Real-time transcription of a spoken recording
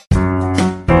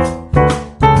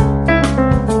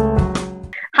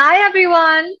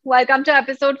everyone. Welcome to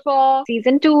episode 4,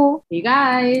 season 2. Hey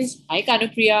guys. Hi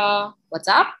Kanupriya. What's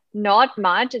up? Not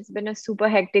much. It's been a super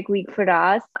hectic week for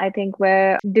us. I think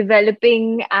we're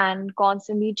developing and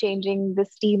constantly changing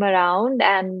this team around.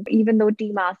 And even though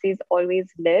Team RC is always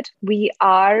lit, we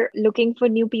are looking for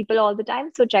new people all the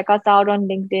time. So check us out on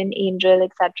LinkedIn, Angel,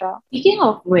 etc. Speaking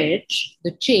of which,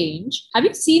 the change. Have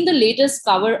you seen the latest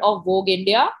cover of Vogue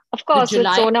India? Of The course, with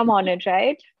July. Sonam on it,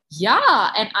 right?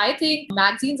 Yeah, and I think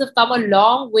magazines have come a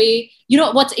long way. You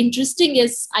know, what's interesting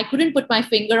is I couldn't put my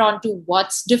finger onto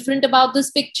what's different about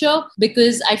this picture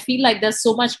because I feel like there's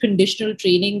so much conditional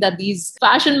training that these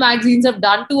fashion magazines have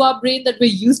done to our brain that we're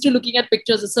used to looking at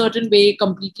pictures a certain way,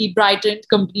 completely brightened,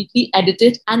 completely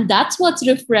edited. And that's what's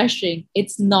refreshing.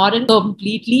 It's not a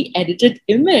completely edited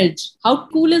image. How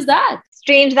cool is that?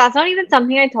 Strange. That's not even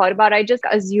something I thought about. I just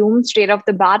assumed straight off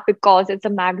the bat because it's a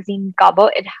magazine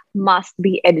cover, it must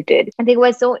be edited. I think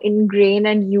we're so ingrained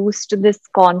and used to this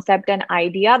concept and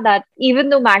idea that even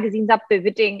though magazines are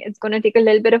pivoting, it's going to take a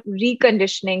little bit of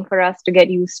reconditioning for us to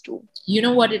get used to. You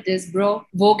know what it is, bro?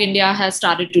 Vogue India has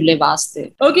started to live us there.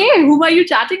 Okay, whom are you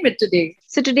chatting with today?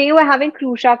 So today we're having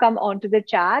Krusha come onto the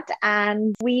chat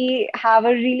and we have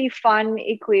a really fun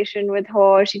equation with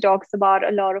her. She talks about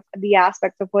a lot of the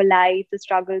aspects of her life, the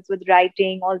struggles with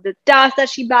writing, all the tasks that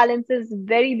she balances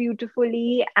very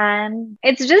beautifully. And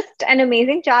it's just an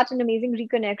amazing chat, an amazing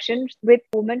reconnection with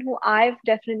a woman who I've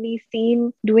definitely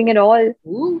seen doing it all.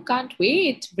 Ooh, can't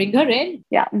wait. Bring her in.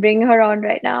 Yeah, bring her on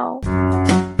right now.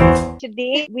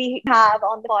 Today, we have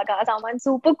on the podcast someone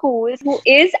super cool who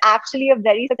is actually a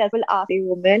very successful artsy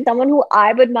woman, someone who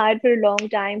I've admired for a long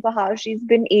time for how she's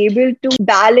been able to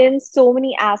balance so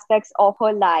many aspects of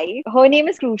her life. Her name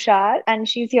is Krusha and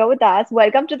she's here with us.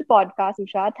 Welcome to the podcast,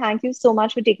 Krusha. Thank you so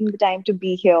much for taking the time to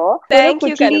be here. Thank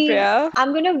you, Kanupriya.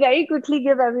 I'm going to very quickly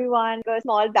give everyone a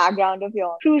small background of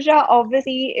yours. Krusha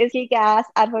obviously is kick-ass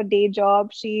at her day job.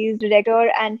 She's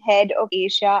director and head of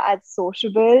Asia at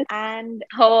Sociable, and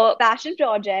her passion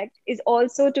project is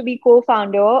also to be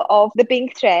co-founder of the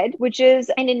Pink Thread, which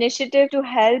is an initiative to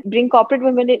help bring corporate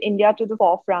women in India to the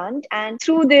forefront. And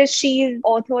through this, she's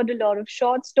authored a lot of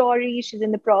short stories. She's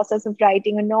in the process of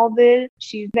writing a novel.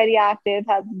 She's very active,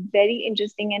 has very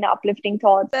interesting and uplifting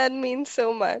thoughts. That means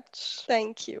so much.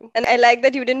 Thank you. And I like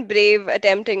that you didn't brave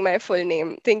attempting my full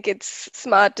name. Think it's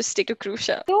smart to stick to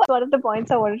Krusha. So one of the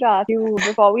points I wanted to ask you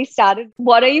before we started,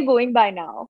 what are you going by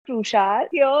now? Krusha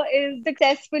here is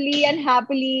successfully and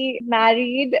happily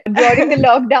married during the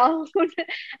lockdown.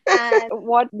 And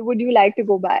what would you like to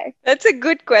go by? That's a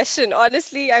good question.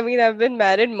 Honestly, I mean, I've been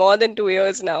married more than 2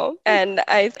 years now. And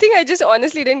I think I just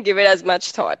honestly didn't give it as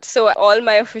much thought. So all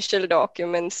my official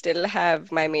documents still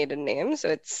have my maiden name. So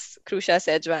it's Krusha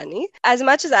Sahjwani. As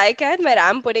much as I can, when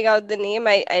I'm putting out the name,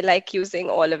 I like using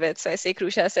all of it. So I say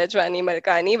Krusha Sahjwani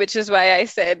Malkani, which is why I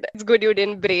said it's good you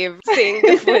didn't brave saying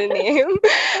the full name.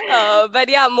 But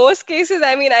yeah, most cases,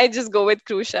 I mean, I just go with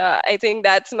Krusha. I think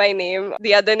that's my name.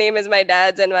 The other name is my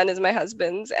dad's and one is my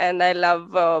husband's. And I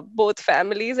love both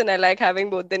families and I like having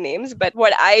both the names. But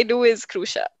what I do is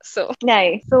Krusha. So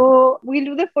nice. So we'll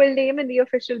do the full name in the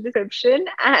official description.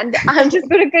 And I'm just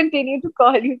going to continue to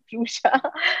call you Krusha.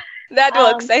 That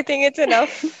works. I think it's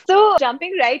enough. So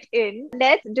jumping right in,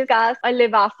 let's discuss a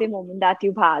Livaste moment that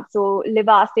you've had. So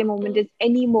Livaste moment is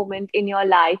any moment in your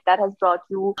life that has brought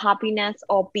you happiness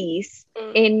or peace.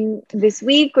 In this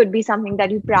week, could be something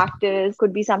that you practice,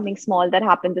 could be something small that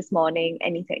happened this morning,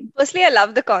 anything. Firstly, I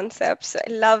love the concepts.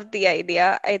 I love the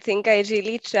idea. I think I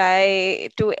really try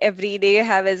to every day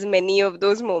have as many of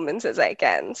those moments as I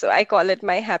can. So I call it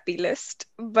my happy list.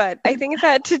 But I think if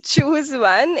I had to choose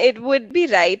one, it would be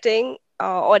writing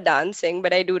or dancing,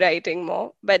 but I do writing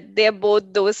more. But they're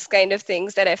both those kind of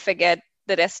things that I forget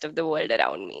the rest of the world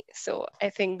around me. So I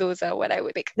think those are what I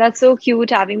would pick. That's so cute.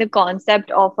 Having the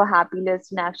concept of a happy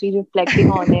list and actually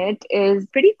reflecting on it is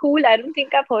pretty cool. I don't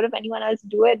think I've heard of anyone else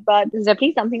do it, but it's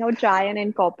definitely something I would try and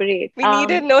incorporate. We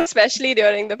needed no, especially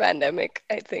during the pandemic,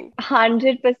 I think.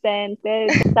 100%.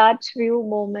 There's such few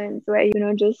moments where,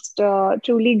 just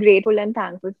truly grateful and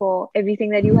thankful for everything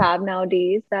that you have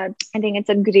nowadays, that I think it's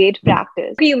a great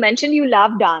practice. You mentioned you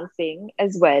love dancing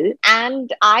as well.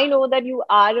 And I know that you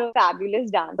are a fabulous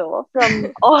dancer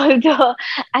from all the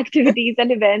activities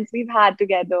and events we've had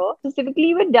together.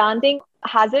 Specifically with dancing,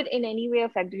 has it in any way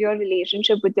affected your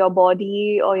relationship with your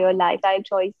body or your lifestyle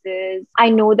choices? I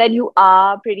know that you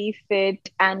are pretty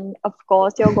fit and of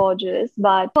course you're gorgeous,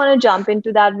 but I want to jump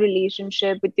into that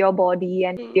relationship with your body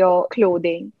and your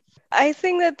clothing. I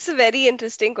think that's a very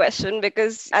interesting question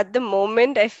because at the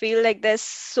moment, I feel like there's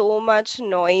so much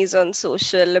noise on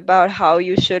social about how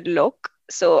you should look.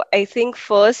 So I think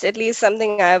first, at least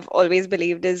something I've always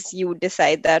believed is you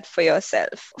decide that for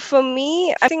yourself. For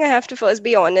me, I think I have to first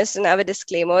be honest and have a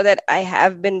disclaimer that I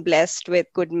have been blessed with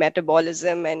good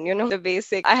metabolism and, the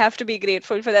basic. I have to be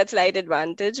grateful for that slight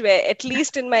advantage where at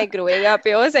least in my growing up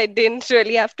years, I didn't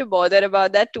really have to bother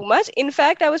about that too much. In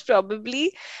fact, I was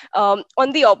probably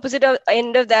on the opposite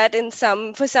end of that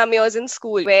for some years in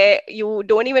school where you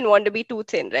don't even want to be too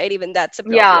thin, right? Even that's a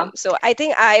Yeah. problem. So I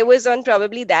think I was on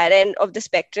probably that end of the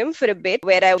spectrum for a bit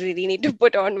where I really need to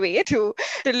put on weight to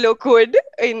look good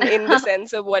in the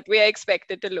sense of what we are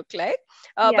expected to look like.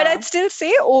 But Yeah. I'd still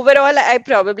say overall, I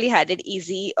probably had it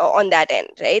easy on that end,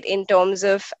 right? In terms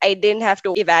of I didn't have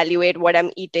to evaluate what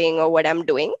I'm eating or what I'm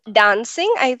doing.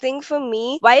 Dancing, I think for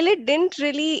me, while it didn't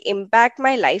really impact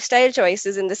my lifestyle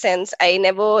choices in the sense I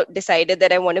never decided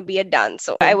that I want to be a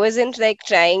dancer. I wasn't like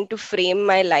trying to frame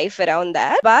my life around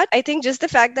that. But I think just the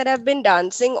fact that I've been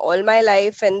dancing all my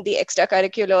life and the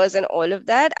extracurriculars and all of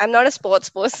that, I'm not a sports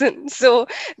person. So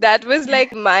that was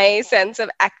like my sense of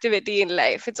activity in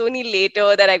life. It's only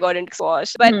later that I got into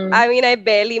squash. But Hmm. I mean, I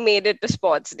barely made it to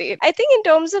sports day. I think in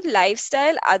terms of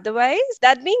lifestyle, otherwise,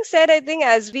 that being said, I think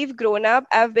as we've grown up,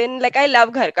 I've been like, I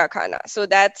love ghar ka khana. So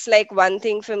that's like one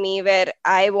thing for me where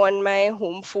I want my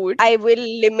home food. I will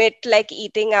limit like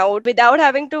eating out without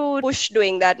having to push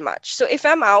doing that much. So if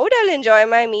I'm out, I'll enjoy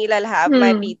my meal. I'll have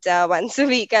my Hmm. pizza once a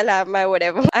week. I'll have my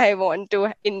whatever I want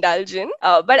to indulge in.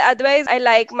 But otherwise, I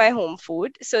like my home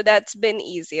food. So that's been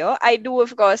easier. I do,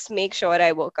 of course, make sure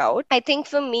I work out. I think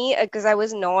for me, because I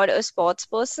was not a sports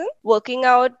person, working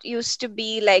out used to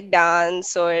be like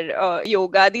dance or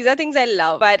yoga. These are things I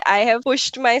love. But I have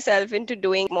pushed myself into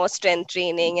doing more strength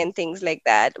training and things like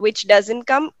that, which doesn't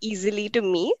come easily to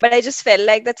me. But I just felt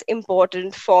like that's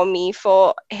important for me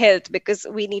for health because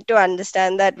we need to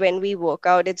understand that when we work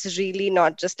out, it's really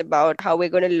not just about how we're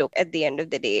going to look at the end of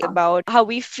the day. It's about how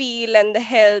we feel and the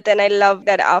health. And I love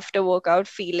that after workout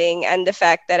feeling and the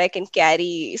fact that I can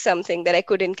carry something that I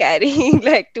couldn't carry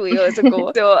like 2 years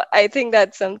ago. So I think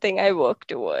that's something I work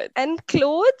towards. And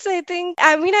clothes, I think,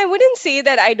 I mean, I wouldn't say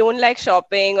that I don't like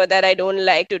shopping or that I don't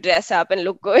like to dress up and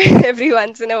look good every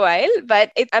once in a while,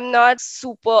 but I'm not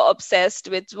super obsessed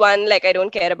with one. Like, I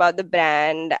don't care about the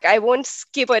brand. I won't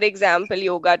skip, for example,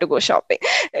 yoga to go shopping.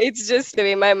 It's just the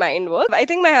way my mind works. I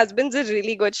think my husband's a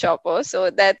really good shopper, so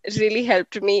that really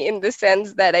helped me in the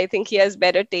sense that I think he has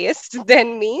better taste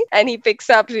than me and he picks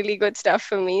up really good stuff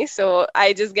for me. So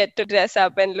I just get to dress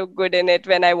up and look good in it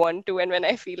when I want to and when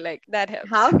I feel like that helps.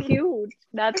 How cute.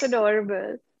 That's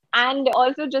adorable. And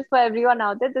also, just for everyone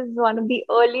out there, this is one of the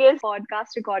earliest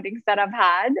podcast recordings that I've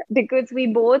had because we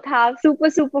both have super,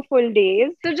 super full days.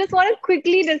 So, just want to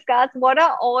quickly discuss what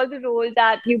are all the roles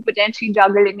that you potentially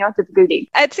juggle in your typical day?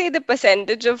 I'd say the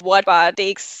percentage of what part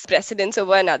takes precedence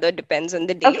over another depends on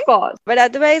the day. Of course. But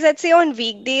otherwise, I'd say on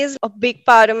weekdays, a big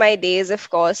part of my day is, of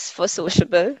course, for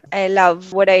sociable. I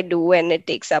love what I do and it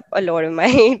takes up a lot of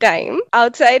my time.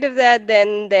 Outside of that,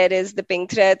 then there is the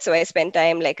pink thread. So I spend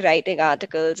time like writing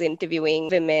articles, interviewing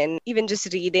women, even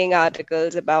just reading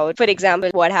articles about, for example,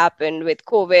 what happened with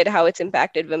COVID, how it's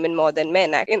impacted women more than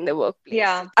men in the workplace.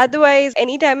 Yeah. Otherwise,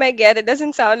 anytime I get, it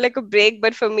doesn't sound like a break,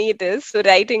 but for me it is. So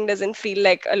writing doesn't feel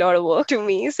like a lot of work to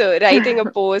me. So writing a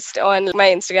post on my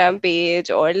Instagram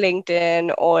page or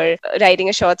LinkedIn or writing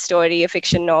a short story, a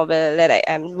fiction novel that I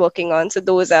am working on. So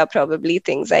those are probably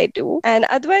things I do. And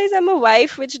otherwise, I'm a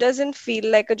wife, which doesn't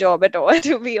feel like a job at all,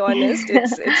 to be honest.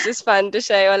 It's just fun to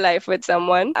share your life with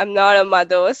someone. I'm not a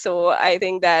mother, so I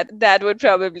think that would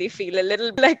probably feel a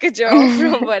little like a job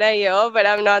from what I hear, but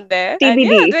I'm not there. And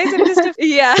yeah, TBD. otherwise I'm just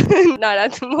yeah, not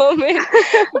at the moment.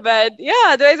 But yeah,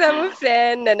 otherwise I'm a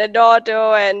friend and a daughter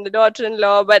and a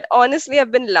daughter-in-law. But honestly,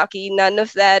 I've been lucky. None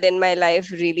of that in my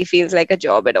life really feels like a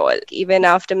job at all. Even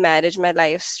after marriage, my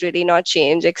life's really not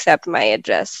changed except my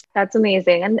address. That's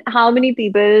amazing. And how many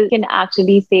people can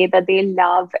actually say that they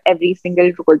love every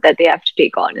single role that they have to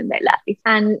take on in their life?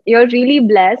 And you're really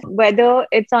blessed, whether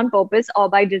it's on purpose or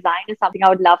by design, is something I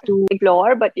would love to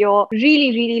explore. But you're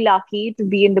really, really lucky to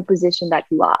be in the position that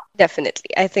you are.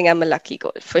 Definitely. I think I'm a lucky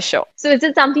girl for sure. So is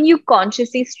it something you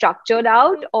consciously structured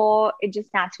out or it just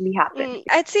naturally happened?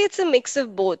 I'd say it's a mix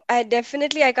of both. I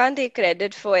can't take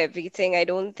credit for everything. I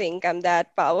don't think I'm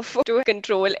that powerful to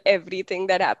control everything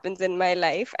that happens in my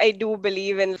life. I do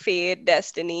believe in fate,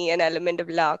 destiny, an element of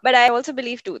luck. But I also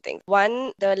believe two things.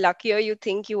 One, the luckier you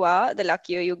think you are, the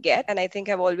luckier you get. And I think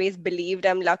I've always believed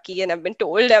I'm lucky and I've been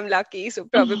told I'm lucky. So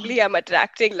probably I'm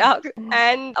attracting luck.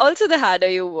 And also the harder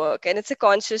you work, and it's a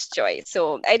conscious choice.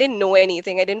 So I didn't know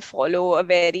anything. I didn't follow a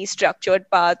very structured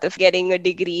path of getting a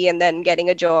degree and then getting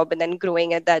a job and then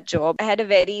growing at that job. I had a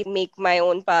very make my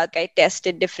own path. I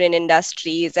tested different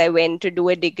industries. I went to do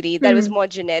a degree that was more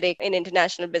generic in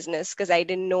international business because I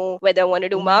didn't know whether I want to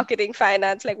do marketing,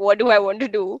 finance, like what do I want to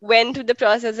do. Went through the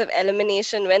process of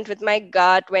elimination, went with my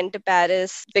gut, went to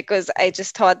Paris because I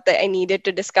just thought that I needed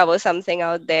to discover something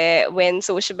out there. When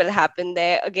Sociable happened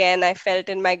there, again, I felt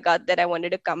in my gut that I wanted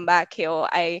to come back here.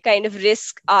 I kind of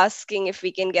risk asking if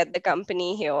we can get the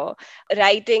company here.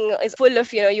 Writing is full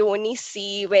of, you only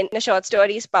see when a short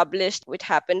story is published, which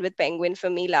happened with Penguin for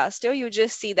me last year, you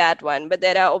just see that one. But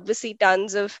there are obviously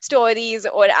tons of stories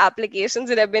or applications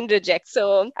that have been rejected.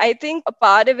 So I think a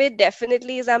part of it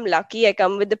definitely is I'm lucky. I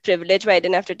come with the privilege where I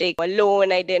didn't have to take a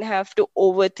loan. I didn't have to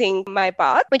overthink my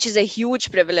path, which is a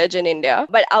huge privilege in India.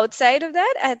 But outside of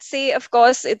that, I'd say, of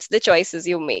course, it's the choices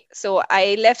you make. So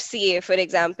I left CA, for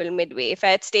example, midway. If I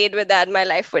had stayed with that, my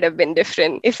life would have been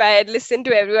different. If I had listened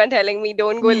to everyone telling me,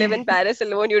 don't go live in Paris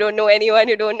alone, you don't know anyone,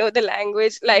 you don't know the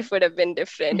language, life would have been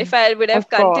different. If I would have Of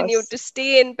continued course. to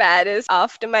stay in Paris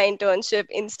after my internship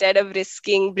instead of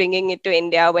risking bringing it to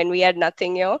India when we had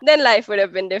nothing here, then life would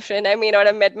have been different. I may not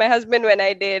have met my husband when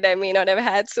I did. I may not have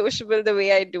had Sociable the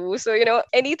way I do. So,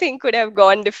 anything could have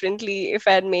gone differently if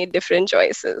I had made different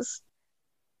choices.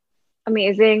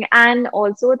 Amazing. And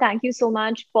also, thank you so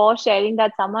much for sharing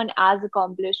that someone as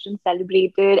accomplished and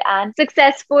celebrated and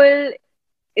successful.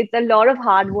 It's a lot of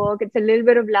hard work. It's a little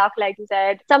bit of luck, like you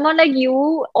said. Someone like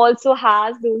you also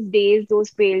has those days, those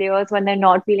failures when they're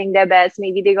not feeling their best.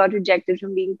 Maybe they got rejected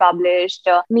from being published.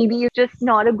 Maybe it's just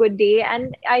not a good day.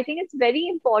 And I think it's very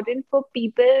important for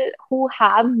people who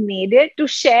have made it to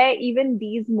share even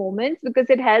these moments because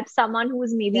it helps someone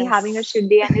who's maybe having a Yes. shit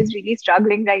day and is really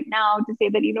struggling right now to say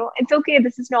that, it's okay.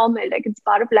 This is normal. Like it's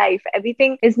part of life.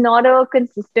 Everything is not a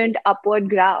consistent upward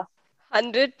graph.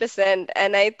 100%.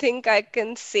 And I think I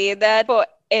can say that for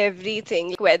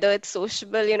everything, like whether it's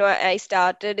Sociable, I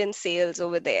started in sales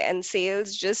over there, and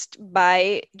sales just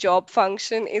by job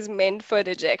function is meant for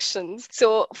rejections.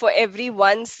 So for every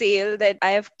one sale that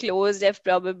I have closed, I've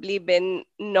probably been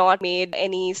not made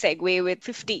any segue with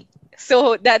 50.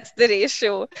 So that's the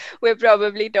ratio we're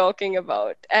probably talking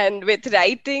about. And with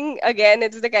writing, again,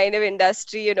 it's the kind of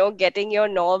industry, getting your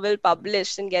novel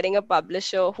published and getting a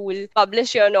publisher who will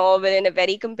publish your novel in a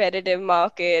very competitive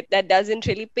market that doesn't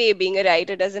really pay. Being a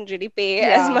writer doesn't really pay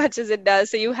as Yeah. much as it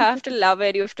does. So you have to love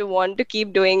it. You have to want to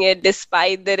keep doing it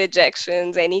despite the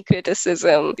rejections, any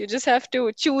criticism. You just have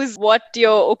to choose what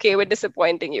you're okay with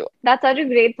disappointing you. That's such a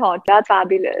great thought. That's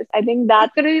fabulous. I think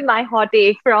that's going to be my hot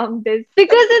take from this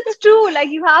because it's true. Like,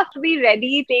 you have to be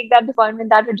ready, take that disappointment,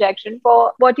 that rejection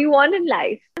for what you want in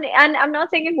life. And I'm not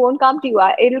saying it won't come to you,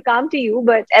 it'll come to you,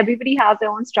 but everybody has their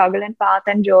own struggle and path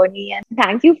and journey. And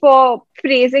thank you for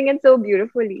phrasing it so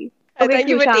beautifully. Okay, Thank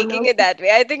you for Krusha, taking it that way.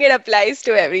 I think it applies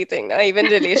to everything, now, even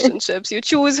relationships. You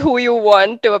choose who you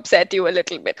want to upset you a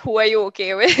little bit. Who are you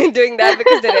okay with doing that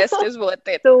because the rest is worth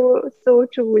it. so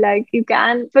true. Like, you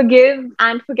can forgive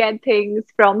and forget things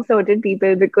from certain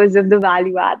people because of the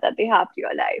value add that they have to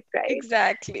your life, right?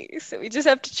 Exactly. So we just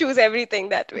have to choose everything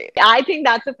that way. I think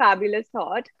that's a fabulous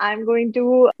thought. I'm going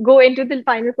to go into the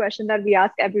final question that we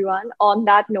ask everyone on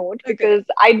that note Okay. because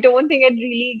I don't think it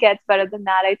really gets better than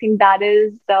that. I think that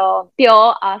is the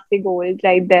pure ask the gold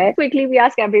right there. Quickly, we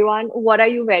ask everyone, what are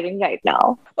you wearing right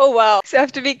now? Oh, wow. So I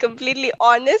have to be completely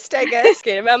honest, I guess.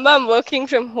 Okay, remember, I'm working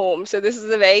from home. So this is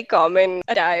a very common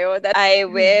attire that I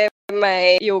wear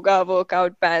my yoga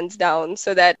workout pants down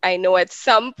so that I know at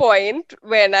some point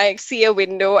when I see a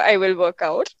window, I will work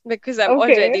out because I'm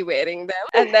Okay. already wearing them.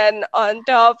 And then on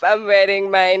top, I'm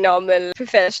wearing my normal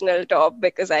professional top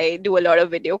because I do a lot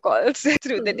of video calls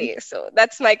through the Hmm. day. So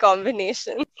that's my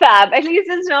combination. Fab. At least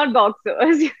it's not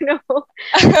boxers,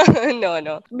 No,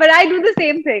 no. But I do the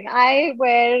same thing. I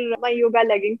wear my yoga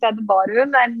leggings at the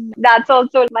bottom, and that's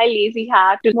also my lazy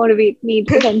hat to motivate me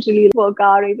to essentially work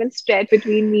out or even stretch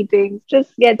between meetings.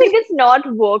 Just get, I think it's not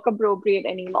work appropriate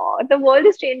anymore. The world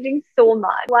is changing so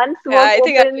much. Once Yeah, work I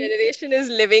think our opens, generation is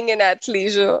living in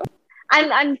athleisure.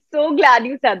 and I'm so glad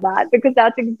you said that because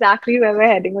that's exactly where we're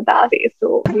heading with our face.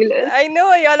 So fabulous. I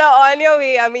know you're on your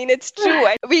way. I mean, it's true.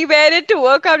 We wear it to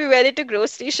work out, we wear it to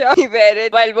grocery shop, we wear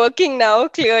it while working now,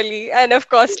 clearly, and of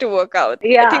course to work out.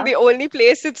 I think Yeah. the only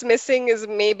place it's missing is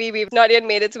maybe we've not yet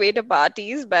made its way to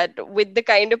parties, but with the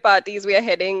kind of parties we are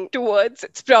heading towards,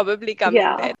 it's probably coming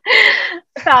Yeah. there.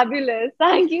 Fabulous.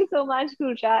 Thank you so much,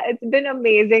 Krusha. It's been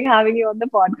amazing having you on the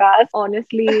podcast.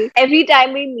 Honestly, every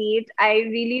time we meet, I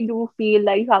really do feel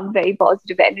like you have very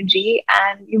positive energy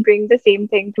and you bring the same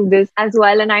thing to this as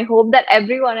well. And I hope that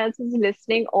everyone else who's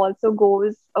listening also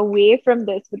goes away from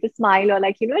this with a smile, or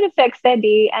like, it affects their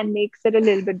day and makes it a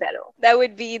little bit better. That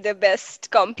would be the best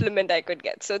compliment I could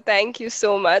get. So thank you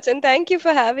so much. And thank you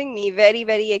for having me. Very,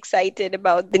 very excited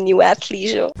about the new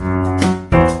athleisure.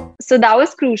 So that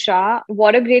was Krusha.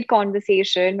 What a great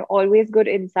conversation. Always good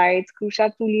insights.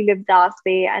 Krusha truly lives our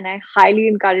way, and I highly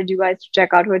encourage you guys to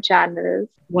check out her channel.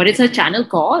 What is her channel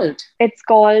called? It's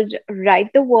called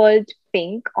Write the World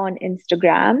Pink on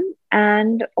Instagram.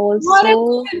 And What a also,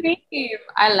 cool name.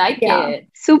 I like yeah, it.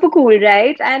 super cool,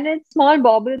 right? And it's small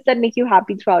baubles that make you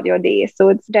happy throughout your day. So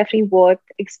it's definitely worth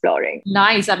exploring.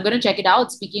 Nice. I'm going to check it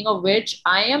out. Speaking of which,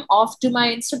 I am off to my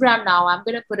Instagram now. I'm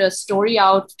going to put a story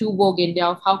out to Vogue India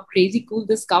of how crazy cool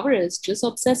this cover is. Just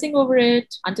obsessing over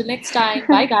it. Until next time.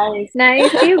 Bye, guys.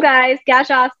 Nice. See you guys.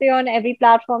 Cash Aste on every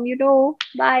platform you know.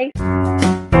 Bye.